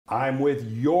I'm with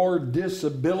your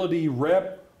disability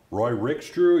rep, Roy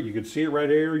Rickstrew. You can see it right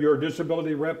here,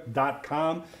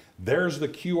 yourdisabilityrep.com. There's the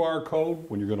QR code.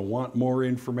 When you're going to want more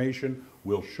information,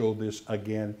 we'll show this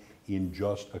again in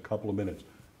just a couple of minutes.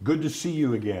 Good to see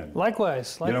you again.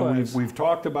 Likewise, likewise. You know, we've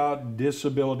talked about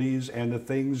disabilities and the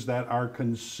things that are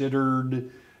considered,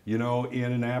 you know,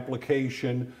 in an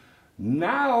application.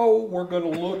 Now we're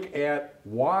going to look at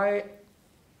why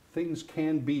things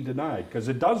can be denied, because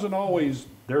it doesn't always,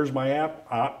 there's my app,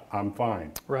 I'm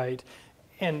fine. Right.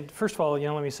 And first of all, you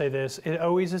know, let me say this. It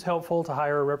always is helpful to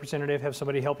hire a representative, have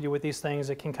somebody help you with these things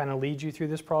that can kind of lead you through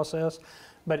this process.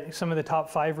 But some of the top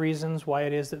 5 reasons why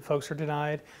it is that folks are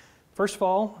denied. First of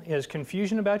all is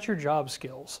confusion about your job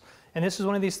skills. And this is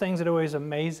one of these things that always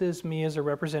amazes me as a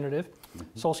representative.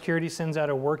 Social Security sends out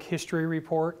a work history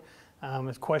report,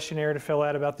 a questionnaire to fill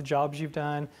out about the jobs you've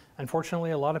done. Unfortunately,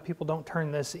 a lot of people don't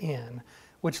turn this in,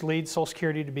 which leads Social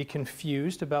Security to be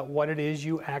confused about what it is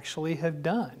you actually have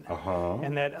done.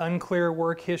 And that unclear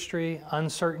work history,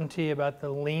 uncertainty about the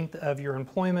length of your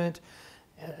employment,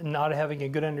 not having a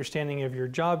good understanding of your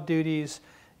job duties,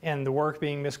 and the work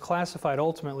being misclassified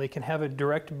ultimately can have a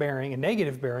direct bearing, a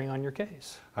negative bearing on your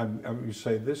case. You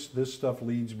say this stuff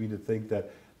leads me to think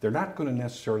that they're not going to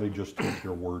necessarily just take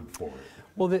your word for it.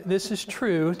 Well, this is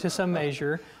true to some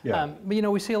measure. But you know,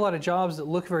 we see a lot of jobs that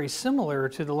look very similar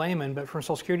to the layman, but from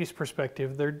Social Security's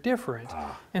perspective, they're different.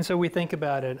 And so we think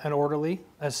about it, an orderly,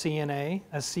 a CNA,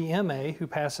 a CMA who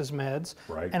passes meds,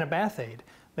 and a bath aide.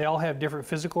 They all have different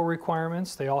physical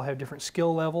requirements. They all have different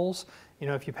skill levels. You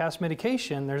know, if you pass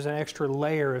medication, there's an extra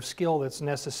layer of skill that's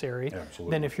necessary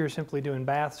than if you're simply doing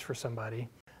baths for somebody.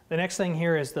 The next thing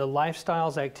here is the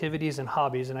lifestyles, activities, and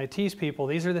hobbies. And I tease people,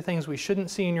 these are the things we shouldn't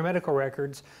see in your medical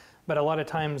records, but a lot of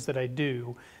times that I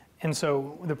do. And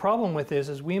so the problem with this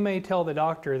is we may tell the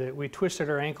doctor that we twisted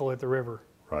our ankle at the river.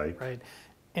 Right.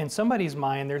 In somebody's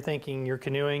mind, they're thinking you're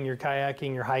canoeing, you're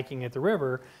kayaking, you're hiking at the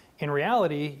river. In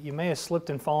reality, you may have slipped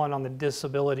and fallen on the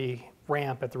disability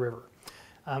ramp at the river.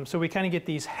 So we kind of get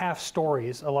these half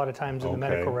stories a lot of times in the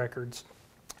medical records.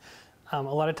 A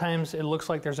lot of times it looks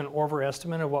like there's an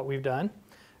overestimate of what we've done,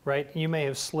 right? You may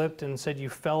have slipped and said you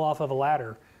fell off of a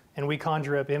ladder, and we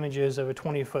conjure up images of a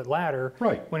 20-foot ladder,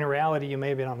 when in reality you may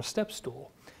have been on a step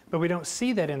stool. But we don't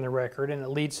see that in the record, and it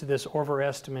leads to this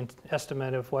overestimate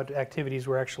of what activities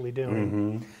we're actually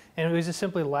doing. And we just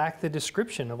simply lack the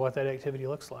description of what that activity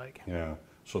looks like. Yeah,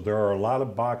 so there are a lot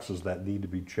of boxes that need to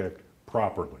be checked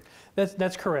properly.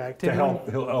 That's correct. To help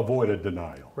avoid a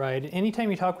denial. Right. Anytime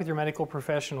you talk with your medical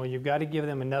professional, you've got to give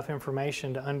them enough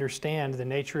information to understand the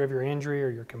nature of your injury or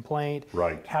your complaint,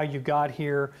 how you got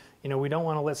here. You know, we don't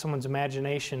want to let someone's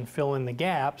imagination fill in the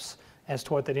gaps as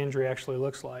to what that injury actually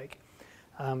looks like.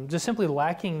 Just simply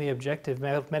lacking the objective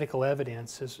medical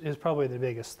evidence is probably the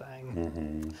biggest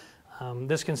thing.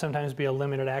 This can sometimes be a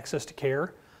limited access to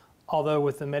care, although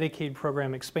with the Medicaid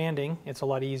program expanding, it's a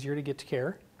lot easier to get to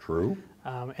care. True.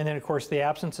 And then, of course, the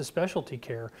absence of specialty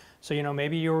care. So, you know,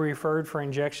 maybe you were referred for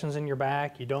injections in your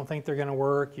back, you don't think they're going to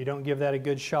work, you don't give that a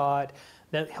good shot.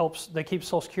 That keeps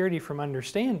Social Security from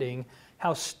understanding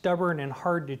how stubborn and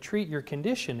hard to treat your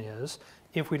condition is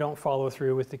if we don't follow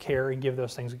through with the care and give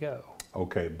those things a go.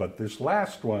 Okay, but this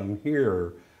last one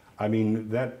here, I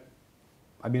mean,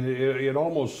 it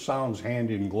almost sounds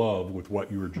hand in glove with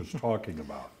what you were just talking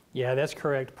about. Yeah, that's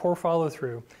correct. Poor follow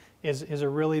through is a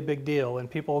really big deal, and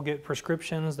people get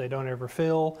prescriptions they don't ever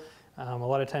fill. A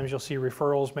lot of times you'll see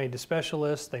referrals made to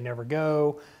specialists, they never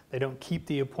go, they don't keep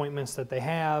the appointments that they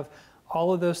have.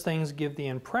 All of those things give the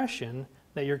impression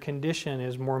that your condition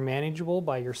is more manageable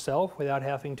by yourself without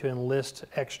having to enlist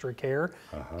extra care.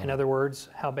 In other words,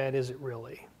 how bad is it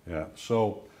really? Yeah,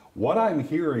 so what I'm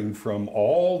hearing from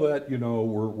all that, you know,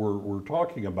 we're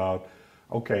talking about,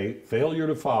 okay, failure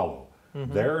to follow.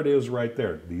 There it is right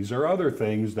there. These are other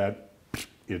things that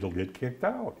it'll get kicked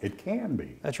out. It can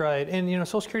be. That's right. And you know,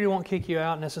 Social Security won't kick you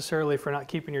out necessarily for not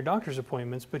keeping your doctor's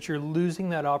appointments, but you're losing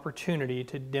that opportunity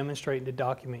to demonstrate and to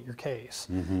document your case.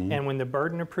 And when the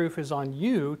burden of proof is on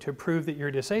you to prove that you're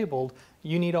disabled,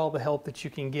 you need all the help that you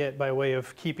can get by way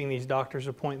of keeping these doctor's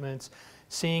appointments,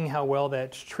 seeing how well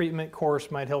that treatment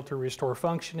course might help to restore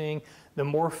functioning. The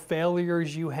more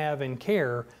failures you have in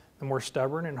care, the more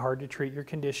stubborn and hard to treat your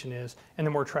condition is, and the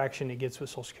more traction it gets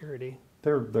with Social Security.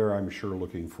 They're I'm sure,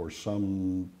 looking for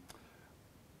some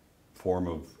form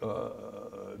of,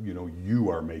 you know, you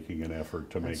are making an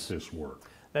effort to make this work.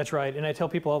 That's right, and I tell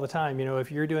people all the time, you know, if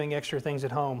you're doing extra things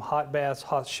at home, hot baths,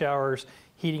 hot showers,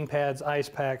 heating pads, ice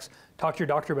packs, talk to your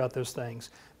doctor about those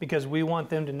things, because we want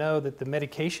them to know that the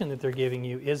medication that they're giving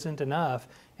you isn't enough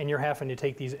and you're having to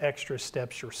take these extra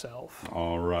steps yourself.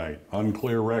 All right.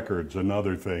 Unclear records,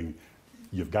 another thing.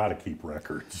 You've got to keep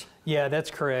records. Yeah, that's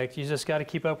correct. You just got to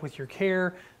keep up with your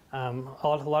care. A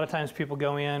lot of times people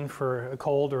go in for a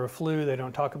cold or a flu, they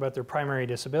don't talk about their primary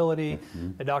disability.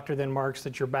 The doctor then marks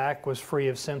that your back was free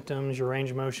of symptoms, your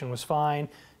range of motion was fine,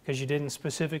 because you didn't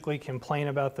specifically complain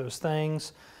about those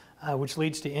things, which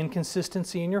leads to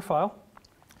inconsistency in your file.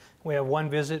 We have one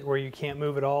visit where you can't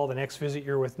move at all, the next visit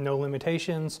you're with no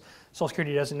limitations. Social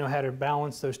Security doesn't know how to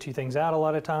balance those two things out a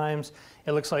lot of times.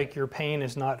 It looks like your pain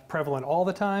is not prevalent all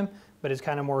the time, but it's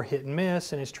kind of more hit and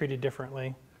miss and it's treated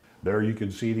differently. There you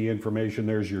can see the information.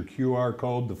 There's your QR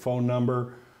code, the phone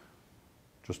number.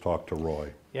 Just talk to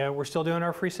Roy. Yeah, we're still doing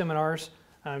our free seminars.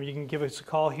 You can give us a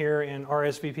call here and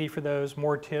RSVP for those,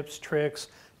 more tips, tricks,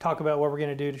 talk about what we're going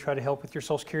to do to try to help with your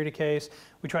Social Security case.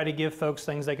 We try to give folks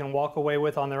things they can walk away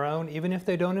with on their own. Even if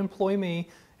they don't employ me,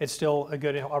 it's still a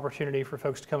good opportunity for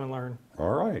folks to come and learn.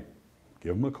 All right.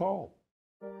 Give them a call.